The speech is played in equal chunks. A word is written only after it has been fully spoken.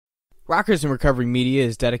Rockers in Recovery Media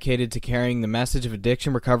is dedicated to carrying the message of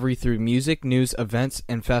addiction recovery through music, news, events,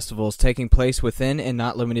 and festivals taking place within and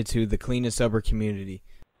not limited to the clean and sober community.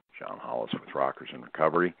 John Hollis with Rockers in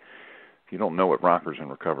Recovery. If you don't know what Rockers in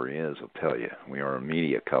Recovery is, I'll tell you. We are a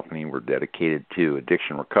media company. We're dedicated to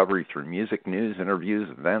addiction recovery through music, news, interviews,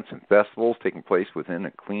 events, and festivals taking place within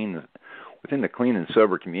the clean and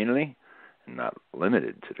sober community, and not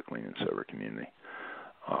limited to the clean and sober community.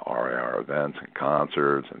 Our events and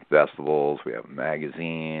concerts and festivals. We have a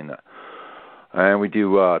magazine, and we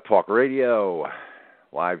do talk radio,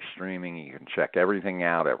 live streaming. You can check everything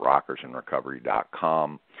out at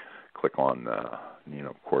rockersinrecovery.com. Click on,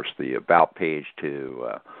 of course, the About page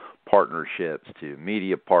to partnerships, to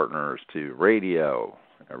media partners, to radio.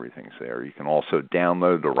 Everything's there. You can also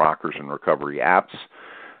download the Rockers in Recovery apps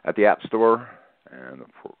at the App Store and, of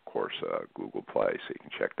course, Google Play, so you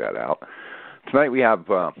can check that out. Tonight we have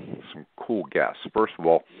some cool guests. First of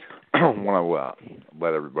all, I want to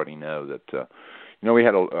let everybody know that, we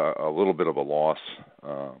had a little bit of a loss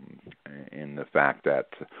in the fact that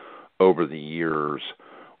over the years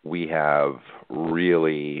we have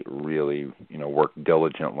really, worked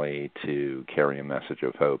diligently to carry a message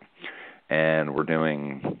of hope. And we're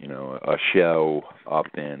doing, a show up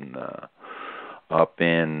in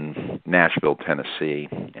Nashville, Tennessee,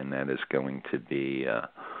 and that is going to be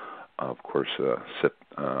of course,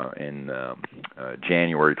 in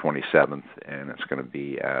January 27th, and it's going to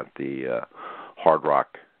be at the Hard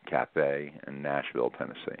Rock Cafe in Nashville,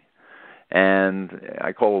 Tennessee. And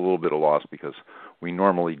I call it a little bit of loss because we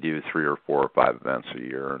normally do 3 or 4 or 5 events a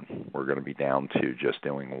year, and we're going to be down to just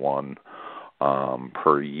doing one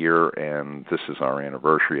per year, and this is our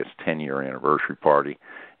anniversary. It's a 10-year anniversary party,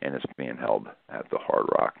 and it's being held at the Hard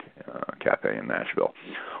Rock Cafe in Nashville.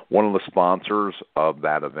 One of the sponsors of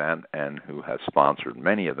that event, and who has sponsored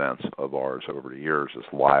many events of ours over the years, is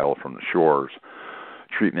Lyle from the Shores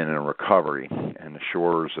Treatment and Recovery. And the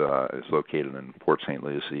Shores is located in Port St.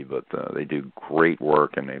 Lucie, but they do great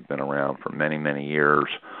work, and they've been around for many, many years.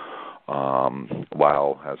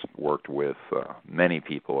 Lyle has worked with many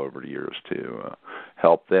people over the years to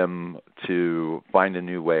help them to find a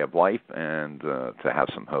new way of life and to have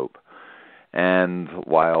some hope. And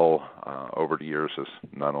Lyle, over the years, has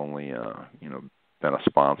not only been a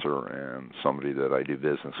sponsor and somebody that I do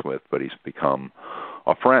business with, but he's become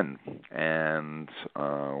a friend. And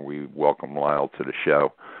we welcome Lyle to the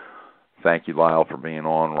show. Thank you, Lyle, for being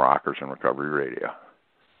on Rockers in Recovery Radio.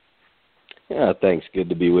 Yeah, thanks. Good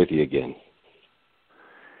to be with you again.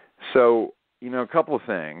 So, a couple of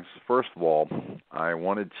things. First of all, I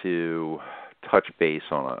wanted to touch base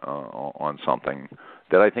on something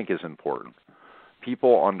that I think is important.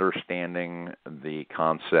 People understanding the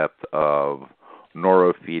concept of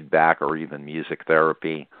neurofeedback or even music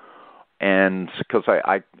therapy. And because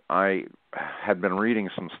I had been reading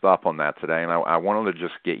some stuff on that today, and I wanted to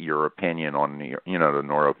just get your opinion on the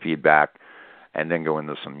neurofeedback and then go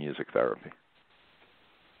into some music therapy.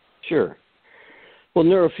 Sure. Well,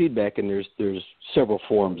 neurofeedback, and there's several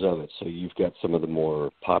forms of it. So you've got some of the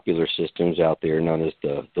more popular systems out there, known as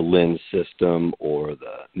the Lens system or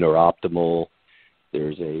the Neuroptimal.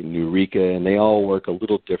 There's a Neureka, and they all work a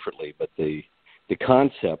little differently. But the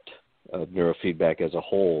concept of neurofeedback as a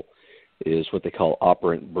whole is what they call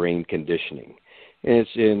operant brain conditioning,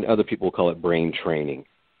 and other people call it brain training.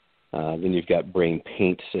 Then you've got brain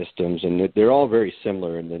paint systems, and they're all very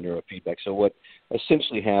similar in the neurofeedback. So what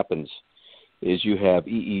essentially happens is you have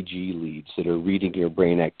EEG leads that are reading your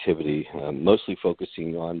brain activity, mostly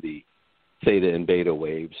focusing on the theta and beta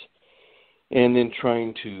waves, and then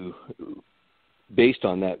trying to, based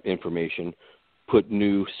on that information, put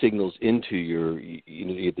new signals into your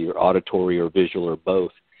either your auditory or visual or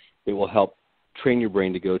both. It will help train your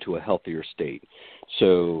brain to go to a healthier state.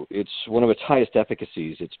 So it's one of its highest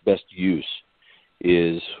efficacies, its best use,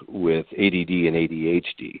 is with ADD and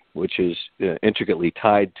ADHD, which is intricately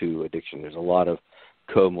tied to addiction. There's a lot of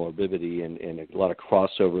comorbidity and a lot of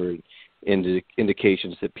crossover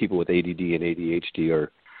indications that people with ADD and ADHD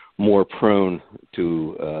are more prone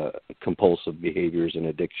to compulsive behaviors and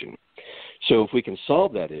addiction. So if we can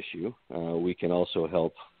solve that issue, we can also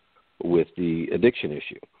help with the addiction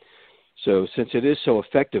issue. So since it is so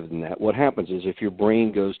effective in that, what happens is if your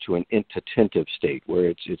brain goes to an inattentive state where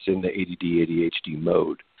it's in the ADD, ADHD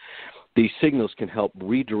mode, these signals can help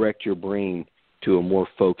redirect your brain to a more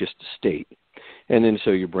focused state. And then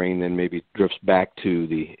so your brain then maybe drifts back to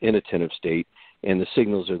the inattentive state, and the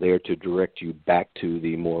signals are there to direct you back to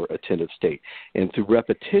the more attentive state. And through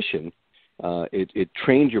repetition, it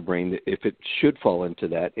trains your brain that if it should fall into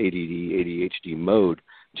that ADD, ADHD mode,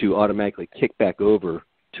 to automatically kick back over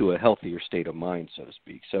to a healthier state of mind, so to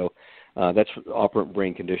speak. So that's operant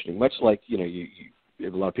brain conditioning, much like, a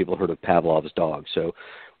lot of people heard of Pavlov's dog. So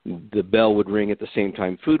the bell would ring at the same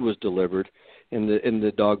time food was delivered, and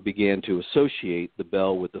the dog began to associate the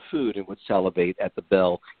bell with the food and would salivate at the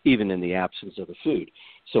bell even in the absence of the food.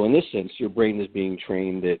 So in this sense, your brain is being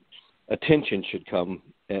trained that attention should come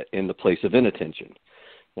in the place of inattention.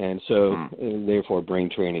 And so, and therefore, brain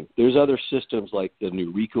training. There's other systems like the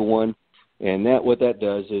Neureka one, and what that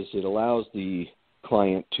does is it allows the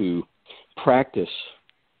client to practice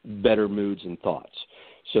better moods and thoughts.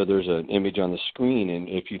 So there's an image on the screen, and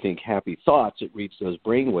if you think happy thoughts, it reads those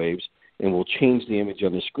brain waves and will change the image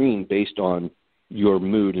on the screen based on your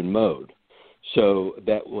mood and mode. So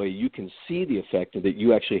that way you can see the effect that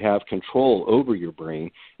you actually have control over your brain,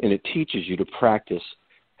 and it teaches you to practice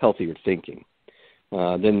healthier thinking.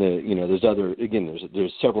 Then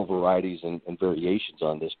there's several varieties and variations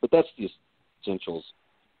on this, but that's the essentials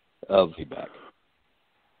of feedback.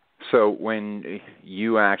 So when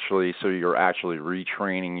you're actually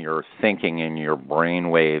retraining your thinking and your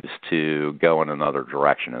brain waves to go in another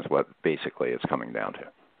direction is what basically it's coming down to.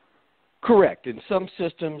 Correct. And some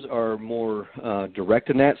systems are more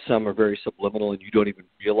direct in that. Some are very subliminal, and you don't even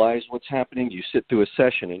realize what's happening. You sit through a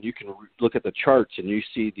session, and you can look at the charts, and you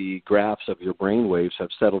see the graphs of your brain waves have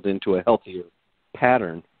settled into a healthier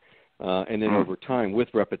pattern. And then over time, with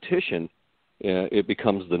repetition, it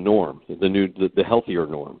becomes the norm, the healthier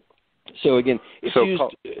norm. So again, it's used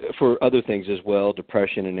for other things as well,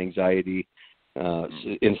 depression and anxiety,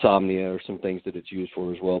 insomnia are some things that it's used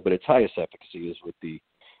for as well. But its highest efficacy is with the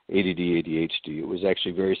ADD, ADHD. It was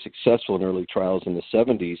actually very successful in early trials in the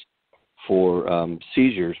 70s for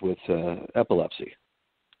seizures with epilepsy.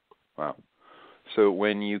 Wow. So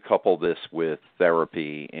when you couple this with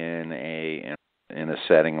therapy in a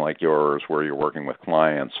setting like yours where you're working with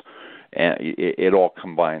clients, and it all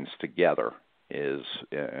combines together,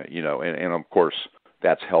 and of course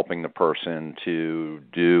that's helping the person to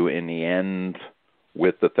do in the end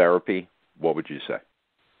with the therapy. What would you say?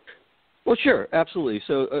 Well, sure, absolutely.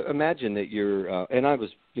 So imagine that you're, and I'm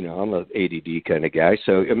an ADD kind of guy,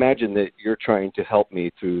 so imagine that you're trying to help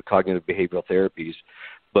me through cognitive behavioral therapies,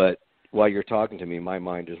 but while you're talking to me, my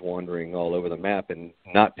mind is wandering all over the map and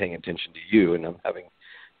not paying attention to you, and I'm having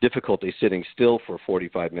difficulty sitting still for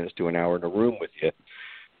 45 minutes to an hour in a room with you.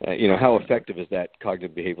 How effective is that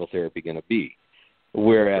cognitive behavioral therapy going to be?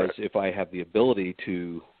 Whereas if I have the ability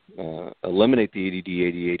to eliminate the ADD,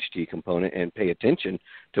 ADHD component and pay attention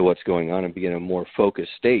to what's going on and be in a more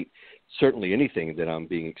focused state, certainly anything that I'm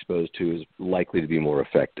being exposed to is likely to be more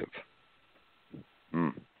effective.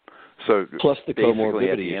 So plus the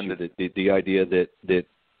comorbidity issue, the idea that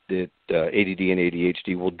ADD and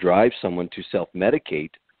ADHD will drive someone to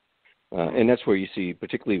self-medicate, and that's where you see,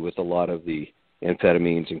 particularly with a lot of the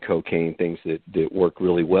amphetamines and cocaine, things that work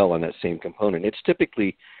really well on that same component. It's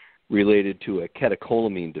typically related to a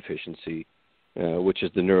catecholamine deficiency, which is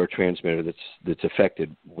the neurotransmitter that's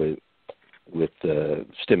affected with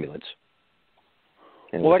stimulants.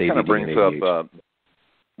 And well, that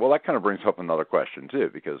kind of brings up another question too,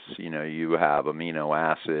 because you have amino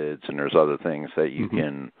acids and there's other things that you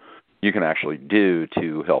can actually do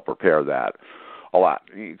to help repair that. A lot,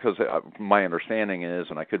 because my understanding is,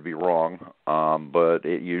 and I could be wrong, but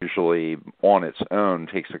it usually on its own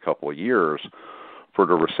takes a couple of years for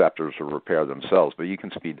the receptors to repair themselves, but you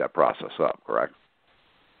can speed that process up, correct?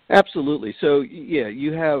 Absolutely. So, yeah,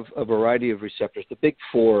 you have a variety of receptors. The big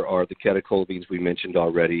four are the catecholamines we mentioned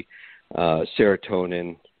already,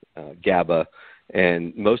 serotonin, GABA,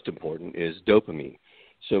 and most important is dopamine.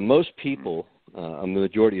 So most people, a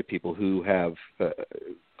majority of people who have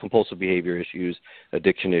compulsive behavior issues,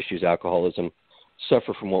 addiction issues, alcoholism,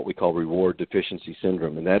 suffer from what we call reward deficiency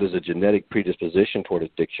syndrome, and that is a genetic predisposition toward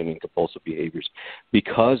addiction and compulsive behaviors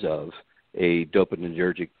because of a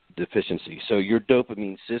dopaminergic deficiency. So your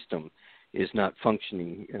dopamine system is not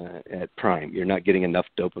functioning at prime. You're not getting enough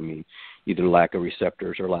dopamine, either lack of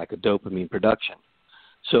receptors or lack of dopamine production.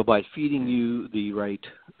 So by feeding you the right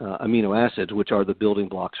amino acids, which are the building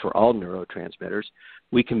blocks for all neurotransmitters,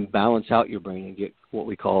 we can balance out your brain and get what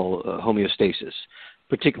we call homeostasis,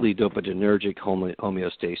 particularly dopaminergic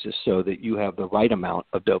homeostasis, so that you have the right amount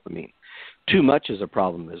of dopamine. Too much is a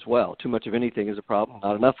problem as well. Too much of anything is a problem.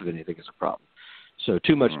 Not enough of anything is a problem. So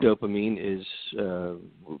too much dopamine is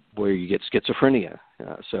where you get schizophrenia.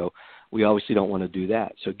 So we obviously don't want to do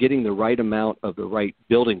that. So getting the right amount of the right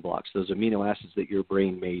building blocks, those amino acids that your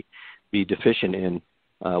brain may be deficient in,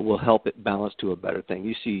 will help it balance to a better thing.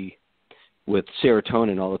 You see with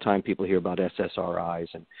serotonin all the time, people hear about SSRIs,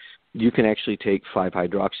 and you can actually take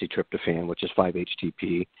 5-hydroxytryptophan, which is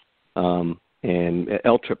 5-HTP, and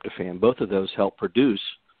L-tryptophan. Both of those help produce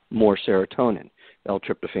more serotonin.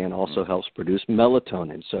 L-tryptophan also helps produce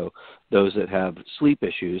melatonin. So those that have sleep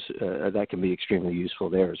issues, that can be extremely useful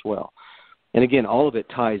there as well. And again, all of it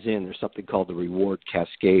ties in. There's something called the reward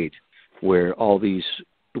cascade, where all these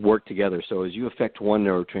work together. So as you affect one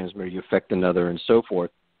neurotransmitter, you affect another, and so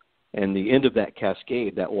forth. And the end of that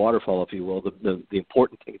cascade, that waterfall, if you will, the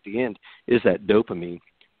important thing at the end is that dopamine,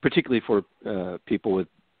 particularly for people with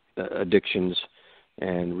addictions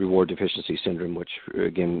and reward deficiency syndrome, which,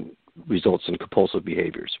 again, results in compulsive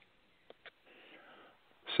behaviors.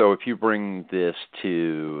 So if you bring this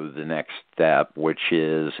to the next step, which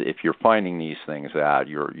is if you're finding these things out,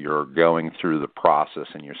 you're going through the process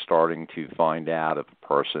and you're starting to find out if a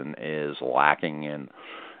person is lacking in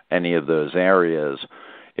any of those areas,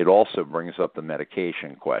 it also brings up the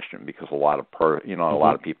medication question, because a lot of a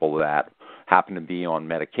lot of people that happen to be on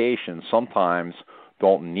medication sometimes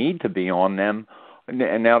don't need to be on them.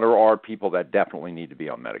 And now there are people that definitely need to be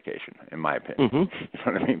on medication, in my opinion. You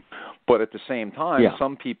know what I mean? But at the same time,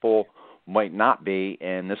 some people might not be,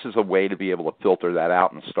 and this is a way to be able to filter that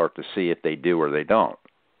out and start to see if they do or they don't.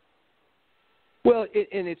 Well,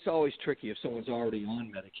 and it's always tricky if someone's already on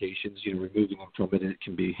medications. Removing them from it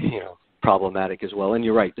can be problematic as well. And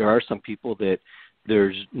you're right, there are some people that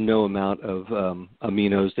there's no amount of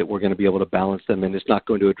aminos that we're going to be able to balance them, and it's not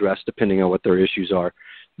going to address depending on what their issues are.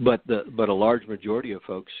 But a large majority of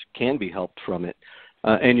folks can be helped from it.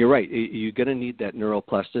 And you're right, you're going to need that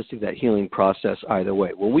neuroplasticity, that healing process either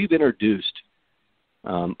way. Well, we've introduced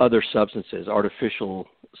other substances, artificial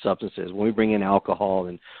substances. When we bring in alcohol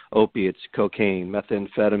and opiates, cocaine,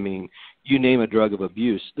 methamphetamine, you name a drug of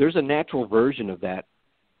abuse, there's a natural version of that.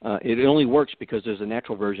 It only works because there's a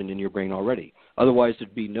natural version in your brain already. Otherwise,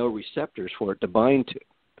 there'd be no receptors for it to bind to.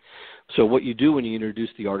 So what you do when you introduce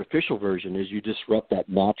the artificial version is you disrupt that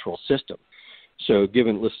natural system. So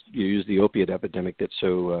let's use the opiate epidemic that's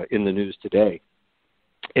so in the news today,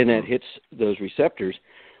 and that hits those receptors.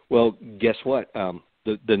 Well, guess what?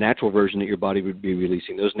 The natural version that your body would be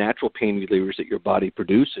releasing, those natural pain relievers that your body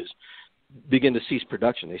produces, begin to cease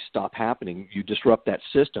production. They stop happening. You disrupt that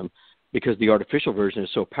system because the artificial version is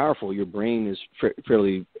so powerful. Your brain is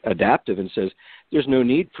fairly adaptive and says, there's no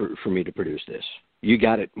need for me to produce this. You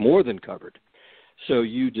got it more than covered. So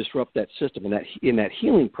you disrupt that system. And in that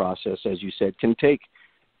healing process, as you said, can take,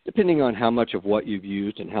 depending on how much of what you've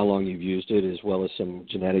used and how long you've used it, as well as some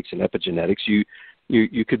genetics and epigenetics,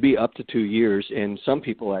 you could be up to 2 years. And some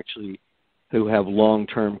people actually who have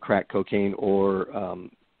long-term crack cocaine or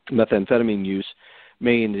methamphetamine use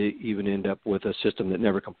may even end up with a system that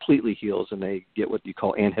never completely heals, and they get what you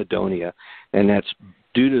call anhedonia. And that's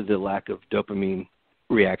due to the lack of dopamine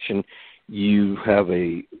reaction. You have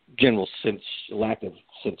a general lack of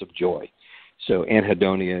sense of joy. So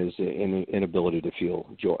anhedonia is an inability to feel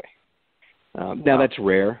joy. Now that's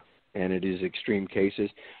rare, and it is extreme cases.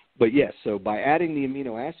 But yes, so by adding the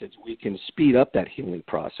amino acids, we can speed up that healing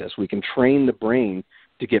process. We can train the brain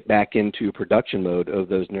to get back into production mode of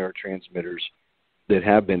those neurotransmitters that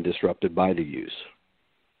have been disrupted by the use.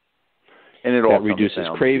 And it that reduces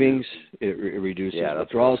cravings. It reduces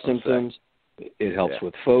withdrawal symptoms. It helps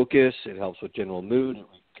with focus. It helps with general mood. It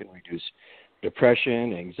can reduce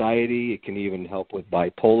depression, anxiety. It can even help with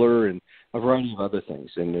bipolar and a variety of other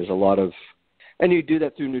things. And there's a lot of, and you do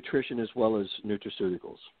that through nutrition as well as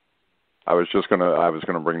nutraceuticals. I was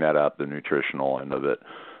gonna bring that up, the nutritional end of it.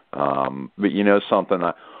 But something,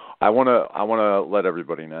 I want to let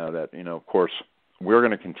everybody know that of course we're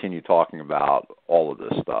going to continue talking about all of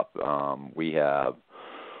this stuff. We have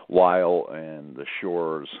Lyle and the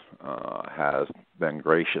Shores has been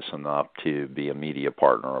gracious enough to be a media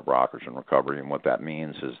partner of Rockers in Recovery, and what that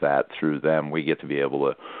means is that through them we get to be able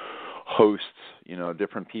to host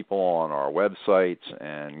different people on our websites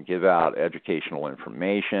and give out educational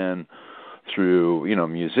information through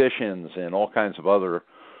musicians and all kinds of other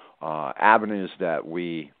avenues that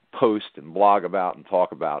we post and blog about and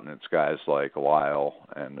talk about, and it's guys like Lyle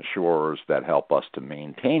and the Shores that help us to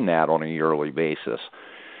maintain that on a yearly basis.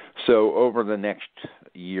 So over the next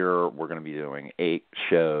year, we're going to be doing 8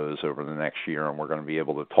 shows over the next year, and we're going to be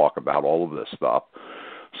able to talk about all of this stuff.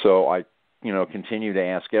 So I, continue to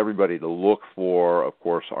ask everybody to look for, of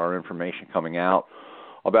course, our information coming out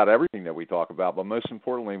about everything that we talk about. But most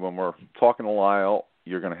importantly, when we're talking to Lyle,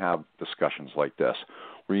 you're going to have discussions like this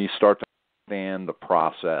where you start to understand the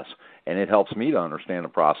process, and it helps me to understand the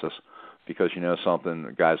process because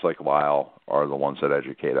something, guys like Lyle are the ones that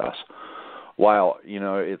educate us. Lyle,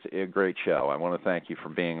 it's a great show. I want to thank you for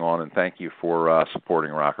being on, and thank you for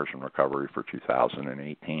supporting Rockers in Recovery for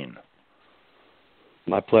 2018.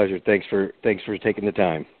 My pleasure. Thanks for taking the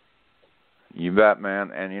time. You bet,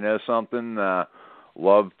 man. And you know something?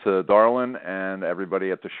 Love to Darlin and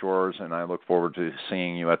everybody at the Shores, and I look forward to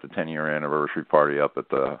seeing you at the 10-year anniversary party up at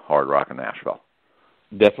the Hard Rock in Nashville.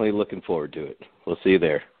 Definitely looking forward to it. We'll see you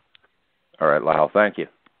there. All right, Lyle. Thank you.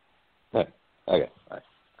 Okay. Bye.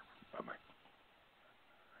 Bye-bye.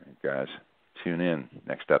 Hey, guys, tune in.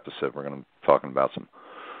 Next episode, we're going to be talking about some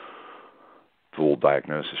dual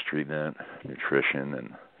diagnosis treatment, nutrition,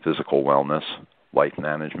 and physical wellness, life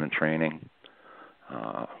management training,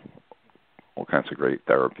 all kinds of great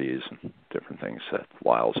therapies and different things that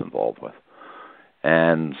Lyle's involved with.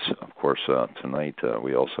 And, of course, tonight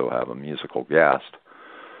we also have a musical guest,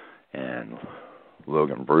 and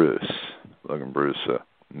Logan Bruce. Logan Bruce,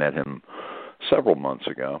 met him several months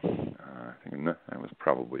ago. I think it was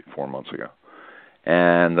probably 4 months ago.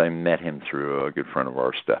 And I met him through a good friend of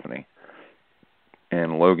ours, Stephanie.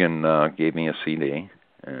 And Logan gave me a CD,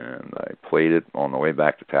 and I played it on the way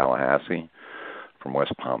back to Tallahassee from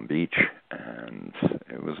West Palm Beach. And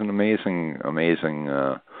it was an amazing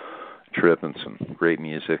trip and some great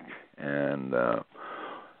music. And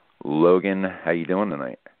Logan, how you doing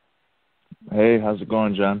tonight? Hey, how's it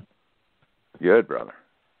going, John? Good, brother.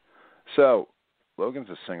 So, Logan's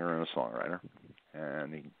a singer and a songwriter,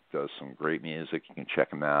 and he does some great music. You can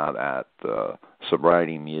check him out at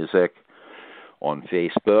Sobriety Music on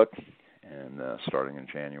Facebook, and starting in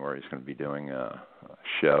January, he's going to be doing a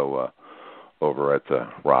show over at the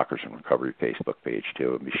Rockers in Recovery Facebook page,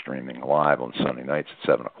 too. It'll be streaming live on Sunday nights at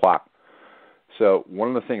 7 o'clock. So one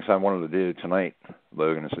of the things I wanted to do tonight,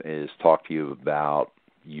 Logan, is talk to you about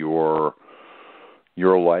your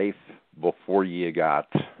life before you got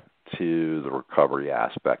to the recovery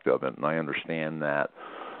aspect of it. And I understand that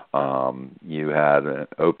you had an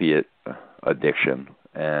opiate addiction,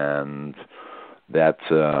 and that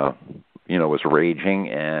was raging,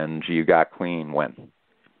 and you got clean when?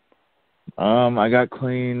 I got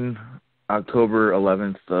clean October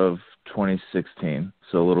 11th of 2016,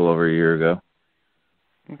 so a little over a year ago.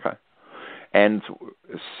 Okay. And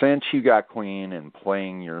since you got clean and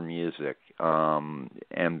playing your music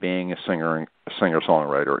and being a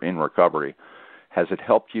singer-songwriter in recovery, has it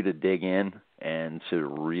helped you to dig in and to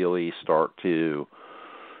really start to,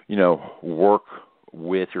 work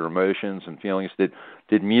with your emotions and feelings?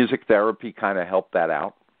 Did music therapy kind of help that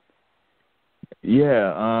out?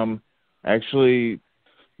 Yeah, actually,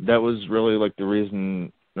 that was really like the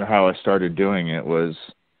reason how I started doing it was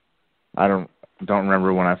I don't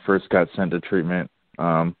remember when I first got sent to treatment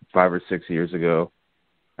 5 or 6 years ago,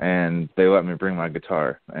 and they let me bring my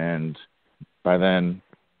guitar. And by then,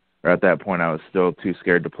 or at that point, I was still too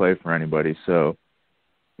scared to play for anybody. So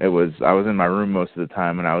I was in my room most of the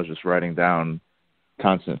time, and I was just writing down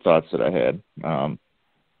constant thoughts that I had, and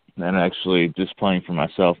actually just playing for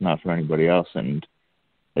myself, not for anybody else. And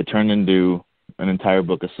it turned into an entire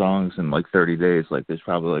book of songs in like 30 days. Like there's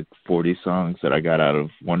probably like 40 songs that I got out of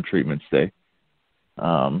one treatment stay.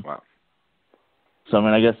 Wow. So,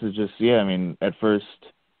 I guess it's just, at first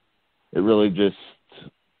it really just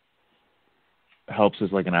helps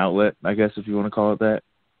as like an outlet, I guess, if you want to call it that.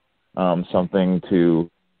 Something to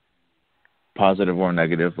positive or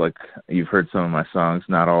negative. Like you've heard some of my songs,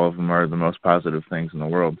 not all of them are the most positive things in the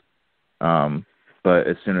world. But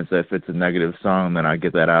as soon as if it's a negative song, then I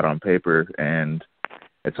get that out on paper, and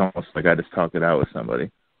it's almost like I just talk it out with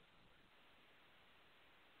somebody.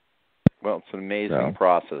 Well, it's an amazing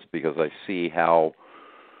process, because I see how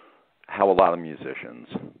a lot of musicians,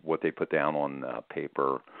 what they put down on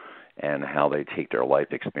paper and how they take their life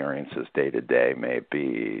experiences day to day, may it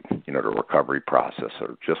be, the recovery process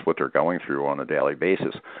or just what they're going through on a daily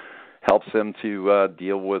basis, helps them to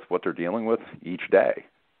deal with what they're dealing with each day.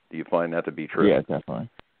 Do you find that to be true? Yeah, definitely.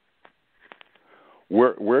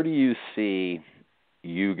 Where do you see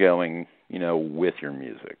you going, with your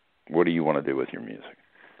music? What do you want to do with your music?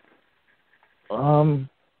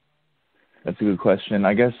 That's a good question.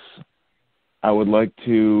 I guess I would like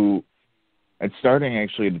to. It's starting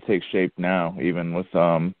actually to take shape now, even with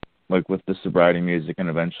with the sobriety music and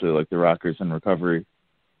eventually like the Rockers in Recovery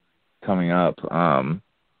coming up. I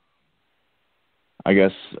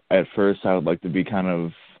guess at first I would like to be kind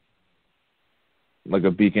of like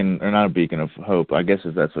a beacon, or not a beacon of hope, I guess,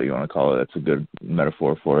 if that's what you want to call it. That's a good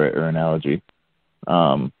metaphor for it, or analogy.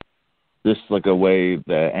 Just like a way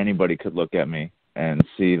that anybody could look at me and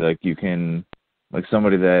see, like, you can, like,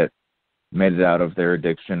 somebody that made it out of their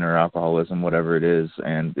addiction or alcoholism, whatever it is,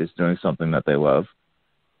 and is doing something that they love.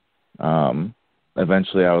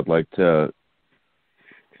 Eventually I would like to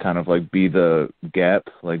kind of like be the gap,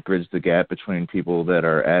 like bridge the gap between people that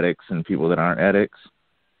are addicts and people that aren't addicts.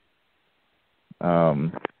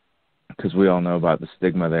 because we all know about the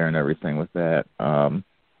stigma there and everything with that.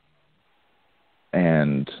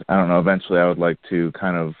 And I don't know, eventually I would like to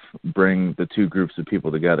kind of bring the two groups of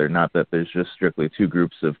people together. Not that there's just strictly two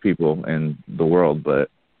groups of people in the world, but,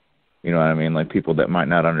 you know what I mean, like people that might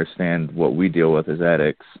not understand what we deal with as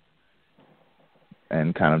addicts,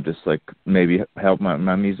 and kind of just like maybe help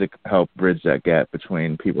my music help bridge that gap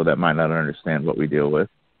between people that might not understand what we deal with.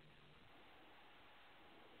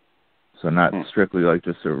 So not strictly like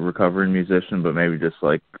just a recovering musician, but maybe just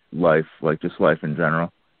like life in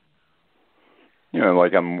general. You know,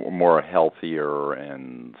 like a more healthier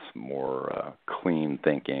and more clean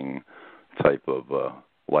thinking type of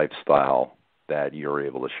lifestyle that you're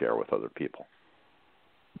able to share with other people.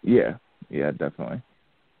 Yeah, definitely.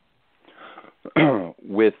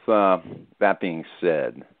 With that being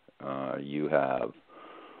said, you have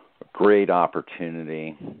a great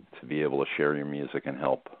opportunity to be able to share your music and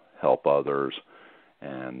help others.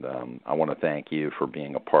 And I want to thank you for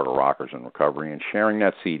being a part of Rockers in Recovery and sharing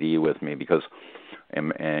that CD with me, because,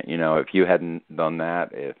 and you know, if you hadn't done that,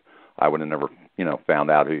 if I would have never, you know, found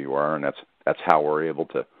out who you are, and that's how we're able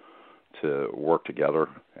to work together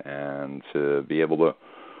and to be able to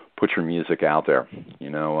put your music out there. You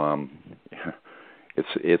know,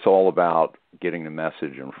 it's all about getting the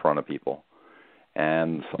message in front of people,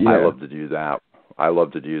 and I love to do that. I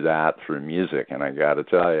love to do that through music, and I got to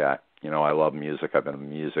tell you, you know, I love music. I've been a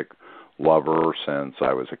music lover since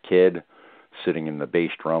I was a kid, sitting in the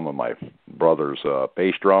bass drum of my brother's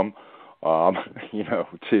bass drum, you know,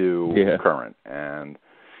 to current. And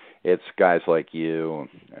it's guys like you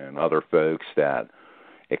and other folks that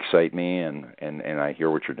excite me, and I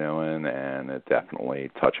hear what you're doing, and it definitely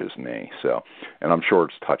touches me. So, and I'm sure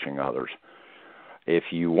it's touching others. If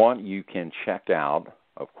you want, you can check out,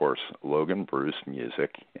 of course, Logan Bruce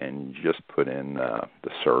Music, and just put in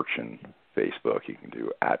the search in Facebook. You can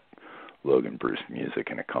do at Logan Bruce Music,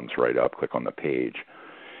 and it comes right up. Click on the page,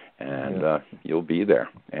 and you'll be there.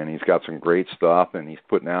 And he's got some great stuff, and he's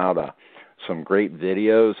putting out some great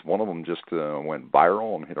videos. One of them just went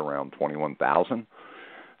viral and hit around 21,000.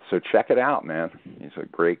 So check it out, man. He's a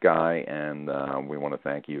great guy, and we want to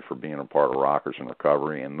thank you for being a part of Rockers in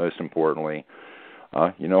Recovery, and most importantly,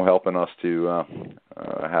 you know, helping us to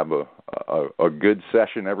have a good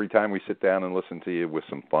session every time we sit down and listen to you, with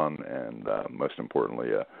some fun, and most importantly,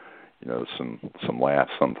 you know, some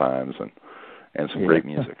laughs sometimes, and some great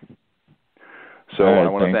music. So right, I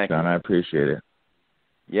want to thank John. you. I appreciate it.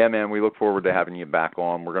 Yeah, man, we look forward to having you back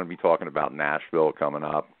on. We're going to be talking about Nashville coming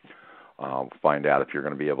up. Find out if you're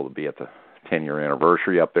going to be able to be at the 10-year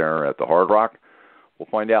anniversary up there at the Hard Rock. We'll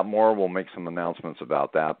find out more. We'll make some announcements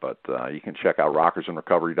about that, but you can check out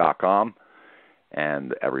rockersinrecovery.com,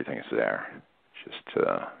 and everything is there. Just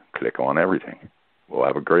click on everything. We'll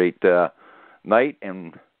have a great night,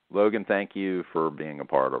 and Logan, thank you for being a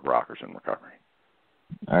part of Rockers in Recovery.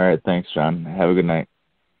 All right, thanks, John. Have a good night.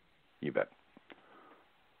 You bet.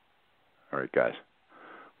 All right, guys.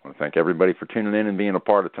 I want to thank everybody for tuning in and being a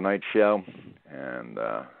part of tonight's show, and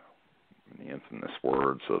in the infamous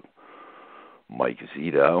words of Mike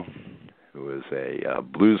Zito, who is a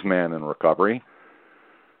blues man in recovery,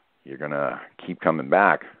 you're going to keep coming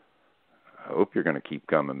back. I hope you're going to keep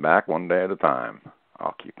coming back one day at a time.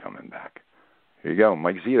 I'll keep coming back. Here you go,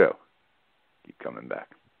 Mike Zito. Keep coming back.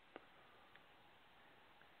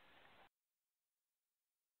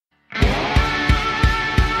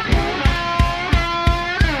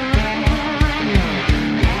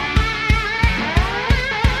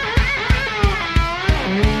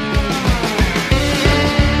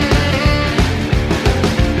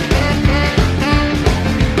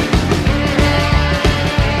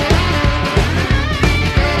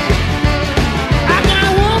 I got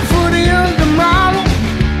one for the young tomorrow,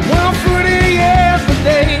 one for the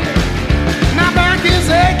yesterday.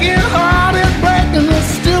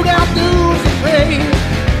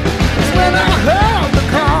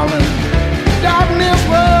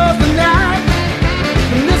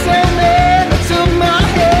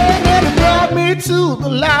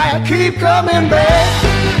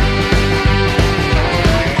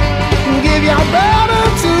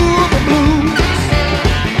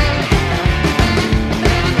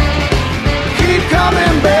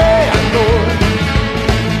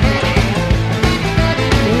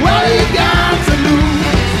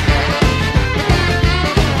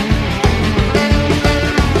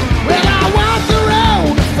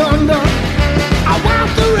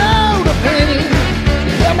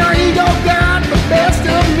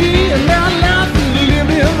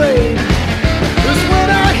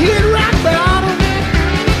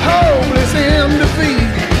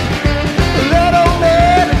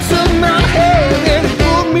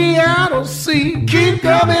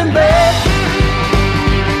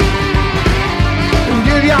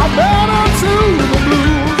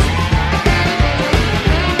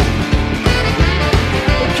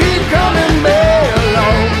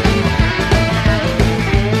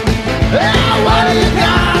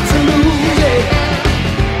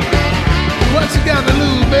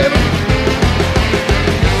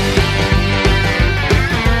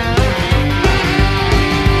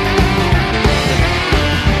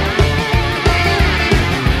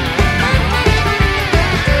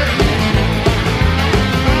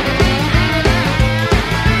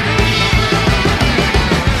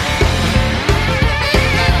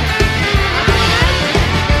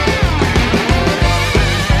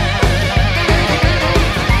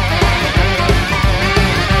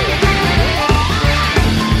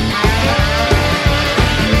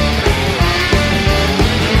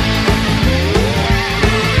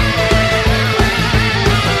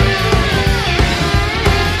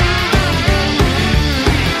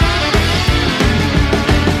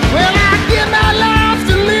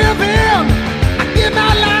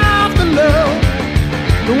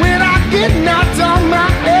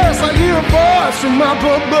 up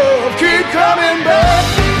above, keep coming back.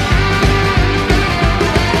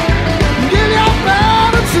 Give your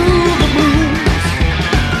battle to the blues.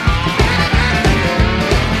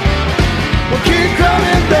 Well, keep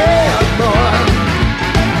coming back, boy.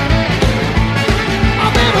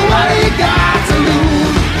 Oh, baby, what do you got to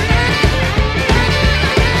lose?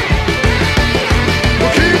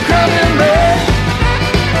 Well, keep coming back.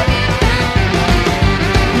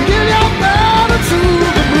 Give your battle to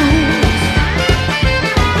the blues.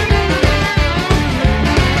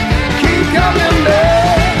 Keep coming back.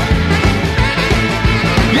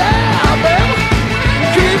 Yeah, baby.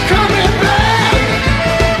 Keep coming back.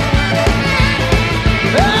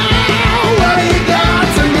 Oh, what do you got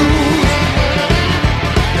to lose?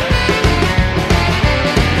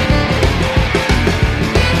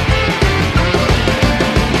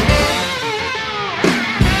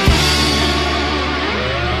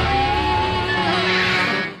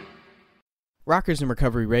 Rockers in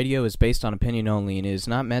Recovery Radio is based on opinion only and is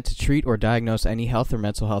not meant to treat or diagnose any health or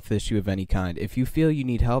mental health issue of any kind. If you feel you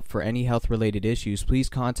need help for any health-related issues, please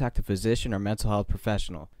contact a physician or mental health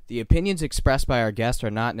professional. The opinions expressed by our guests are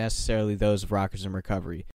not necessarily those of Rockers in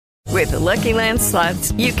Recovery. With the Lucky Land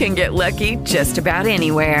Slots, you can get lucky just about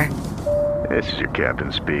anywhere. This is your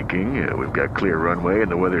captain speaking. We've got clear runway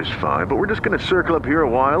and the weather's fine, but we're just going to circle up here a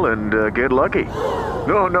while and get lucky.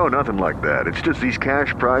 No, nothing like that. It's just these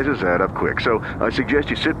cash prizes add up quick. So I suggest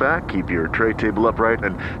you sit back, keep your tray table upright,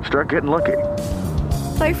 and start getting lucky.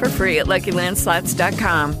 Play for free at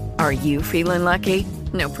LuckyLandSlots.com. Are you feeling lucky?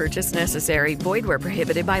 No purchase necessary. Void where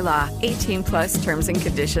prohibited by law. 18+ terms and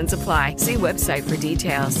conditions apply. See website for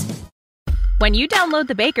details. When you download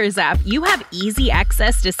the Baker's app, you have easy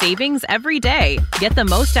access to savings every day. Get the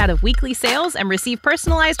most out of weekly sales and receive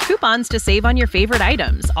personalized coupons to save on your favorite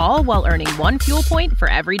items, all while earning 1 fuel point for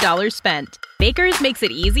every dollar spent. Baker's makes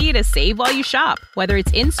it easy to save while you shop, whether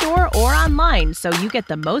it's in-store or online, so you get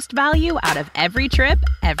the most value out of every trip,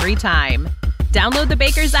 every time. Download the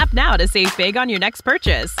Baker's app now to save big on your next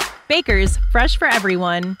purchase. Baker's, fresh for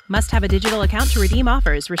everyone. Must have a digital account to redeem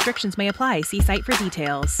offers. Restrictions may apply. See site for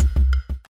details.